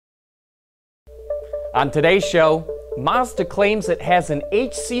On today's show, Mazda claims it has an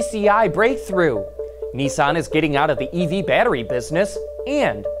HCCI breakthrough. Nissan is getting out of the EV battery business.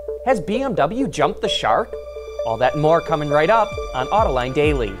 And has BMW jumped the shark? All that and more coming right up on Autoline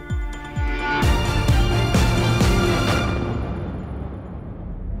Daily.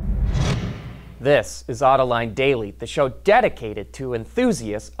 This is Autoline Daily, the show dedicated to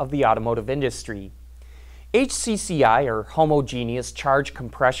enthusiasts of the automotive industry. HCCI, or Homogeneous Charge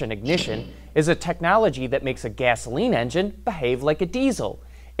Compression Ignition, is a technology that makes a gasoline engine behave like a diesel.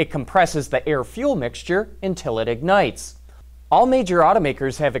 It compresses the air-fuel mixture until it ignites. All major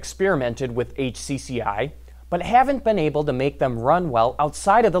automakers have experimented with HCCI, but haven't been able to make them run well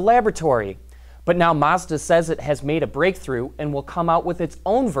outside of the laboratory. But now Mazda says it has made a breakthrough and will come out with its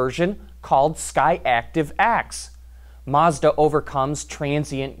own version called SKYACTIV-X. Mazda overcomes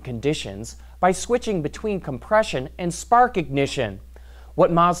transient conditions by switching between compression and spark ignition,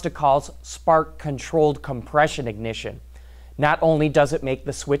 what Mazda calls spark-controlled compression ignition. Not only does it make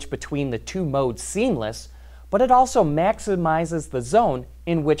the switch between the two modes seamless, but it also maximizes the zone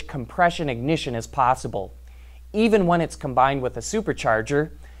in which compression ignition is possible. Even when it's combined with a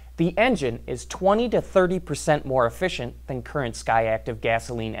supercharger, the engine is 20 to 30% more efficient than current SKYACTIV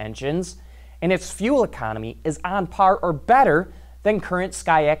gasoline engines, and its fuel economy is on par or better than current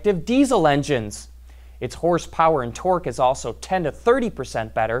SKYACTIV diesel engines. Its horsepower and torque is also 10 to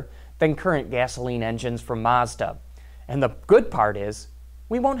 30% better than current gasoline engines from Mazda. And the good part is,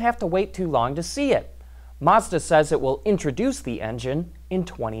 we won't have to wait too long to see it. Mazda says it will introduce the engine in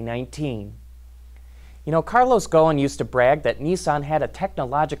 2019. You know, Carlos Ghosn used to brag that Nissan had a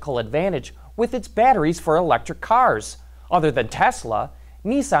technological advantage with its batteries for electric cars. Other than Tesla,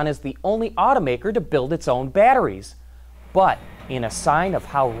 Nissan is the only automaker to build its own batteries. But in a sign of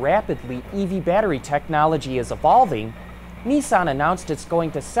how rapidly EV battery technology is evolving, Nissan announced it's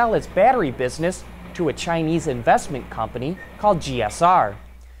going to sell its battery business to a Chinese investment company called GSR.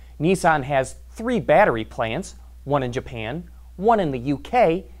 Nissan has 3 battery plants, one in Japan, one in the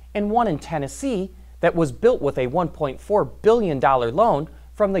UK, and one in Tennessee, that was built with a $1.4 billion loan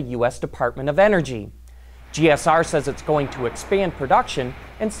from the U.S. Department of Energy. GSR says it's going to expand production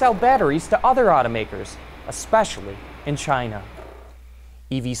and sell batteries to other automakers, especially in China.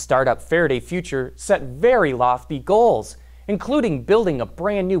 EV startup Faraday Future set very lofty goals, including building a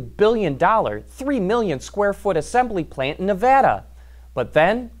brand new $1 billion, 3 million square foot assembly plant in Nevada. But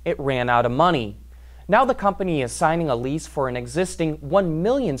then it ran out of money. Now the company is signing a lease for an existing 1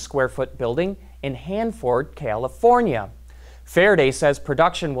 million square foot building in Hanford, California. Faraday says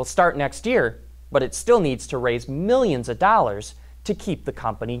production will start next year, but it still needs to raise millions of dollars to keep the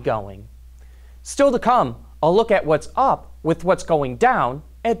company going. Still to come, a look at what's up with what's going down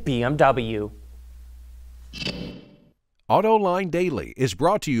at BMW. Autoline Daily is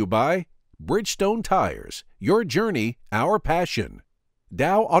brought to you by Bridgestone Tires, your journey, our passion.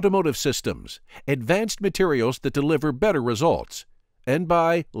 Dow Automotive Systems, advanced materials that deliver better results. And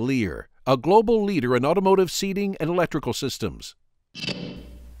by Lear, a global leader in automotive seating and electrical systems.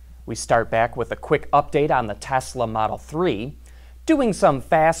 We start back with a quick update on the Tesla Model 3. Doing some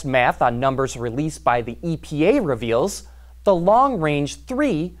fast math on numbers released by the EPA reveals the Long Range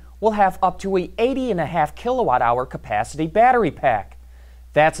 3 will have up to a 80.5 kilowatt-hour capacity battery pack.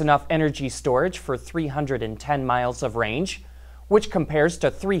 That's enough energy storage for 310 miles of range, which compares to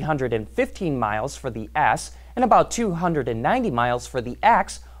 315 miles for the S and about 290 miles for the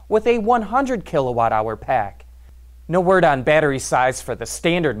X with a 100 kilowatt-hour pack. No word on battery size for the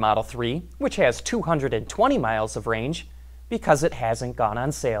standard Model 3, which has 220 miles of range, because it hasn't gone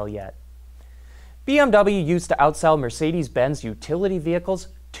on sale yet. BMW used to outsell Mercedes-Benz utility vehicles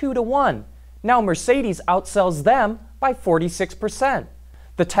 2-to-1. Now Mercedes outsells them by 46%.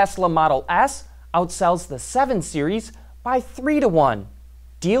 The Tesla Model S outsells the 7 Series by 3-to-1.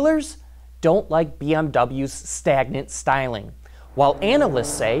 Dealers don't like BMW's stagnant styling, while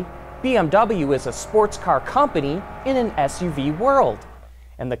analysts say BMW is a sports car company in an SUV world.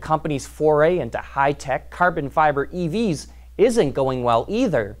 And the company's foray into high-tech carbon fiber EVs isn't going well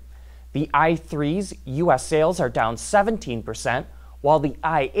either. The i3's US sales are down 17%, while the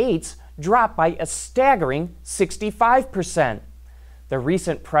i8s dropped by a staggering 65%. The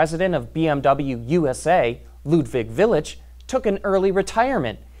recent president of BMW USA, Ludwig Villach, took an early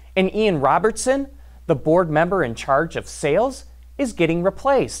retirement, and Ian Robertson, the board member in charge of sales, is getting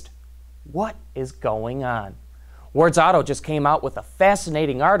replaced. What is going on? Ward's Auto just came out with a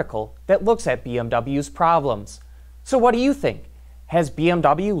fascinating article that looks at BMW's problems. So what do you think? Has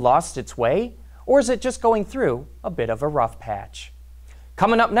BMW lost its way, or is it just going through a bit of a rough patch?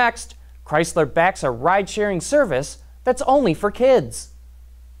 Coming up next, Chrysler backs a ride-sharing service that's only for kids.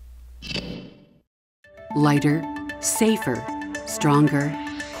 Lighter, safer, stronger,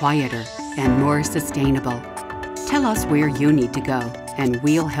 quieter, and more sustainable. Tell us where you need to go, and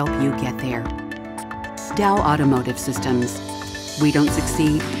we'll help you get there. Dow Automotive Systems. We don't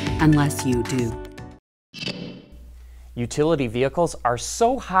succeed unless you do. Utility vehicles are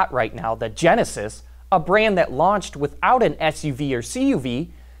so hot right now that Genesis, a brand that launched without an SUV or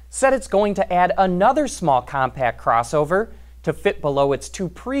CUV, said it's going to add another small compact crossover to fit below its two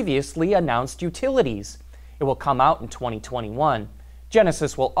previously announced utilities. It will come out in 2021.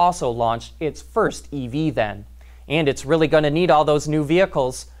 Genesis will also launch its first EV then. And it's really going to need all those new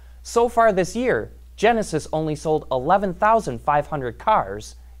vehicles. So far this year, Genesis only sold 11,500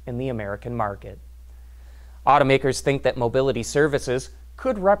 cars in the American market. Automakers think that mobility services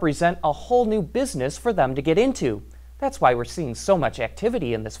could represent a whole new business for them to get into. That's why we're seeing so much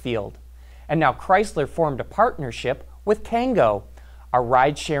activity in this field. And now Chrysler formed a partnership with Kango, a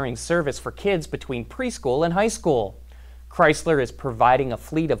ride-sharing service for kids between preschool and high school. Chrysler is providing a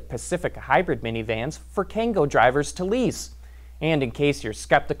fleet of Pacifica hybrid minivans for Kango drivers to lease. And in case you're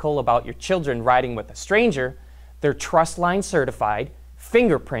skeptical about your children riding with a stranger, they're Trustline certified,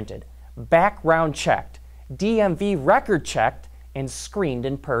 fingerprinted, background checked, DMV record checked, and screened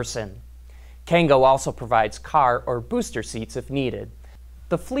in person. Kango also provides car or booster seats if needed.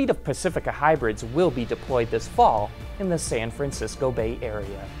 The fleet of Pacifica hybrids will be deployed this fall in the San Francisco Bay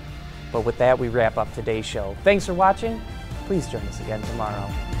Area. But with that, we wrap up today's show. Thanks for watching. Please join us again tomorrow.